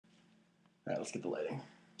All right, let's get the lighting.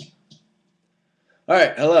 All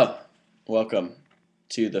right, hello. Welcome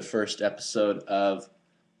to the first episode of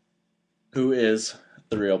Who is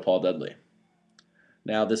the Real Paul Dudley?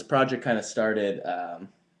 Now, this project kind of started,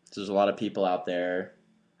 there's a lot of people out there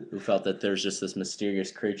who felt that there's just this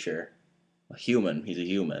mysterious creature, a human, he's a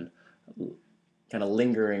human, kind of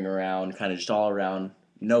lingering around, kind of just all around.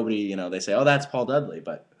 Nobody, they say, oh, that's Paul Dudley,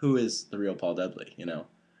 but who is the real Paul Dudley?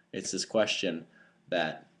 It's this question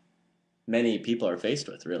that many people are faced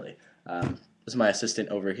with, really. This is my assistant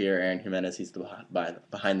over here, Aaron Jimenez. He's the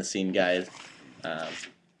behind-the-scene guy.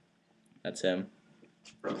 That's him.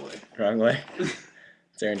 Wrong way.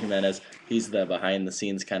 It's Aaron Jimenez. He's the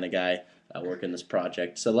behind-the-scenes kind of guy working this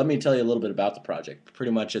project. So let me tell you a little bit about the project.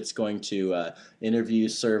 Pretty much it's going to interview,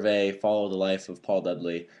 survey, follow the life of Paul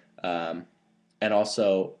Dudley, and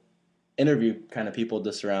also interview kind of people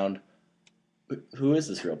just around who is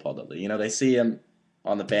this real Paul Dudley? They see him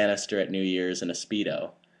on the banister at New Year's in a Speedo,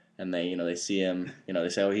 and they see him, they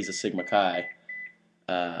say, oh, he's a Sigma Chi,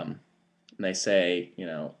 and they say,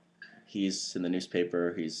 he's in the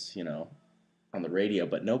newspaper, he's, on the radio,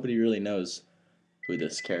 but nobody really knows who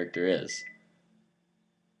this character is.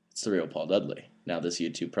 It's the real Paul Dudley. Now this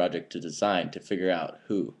YouTube project is designed to figure out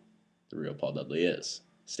who the real Paul Dudley is.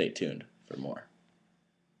 Stay tuned for more.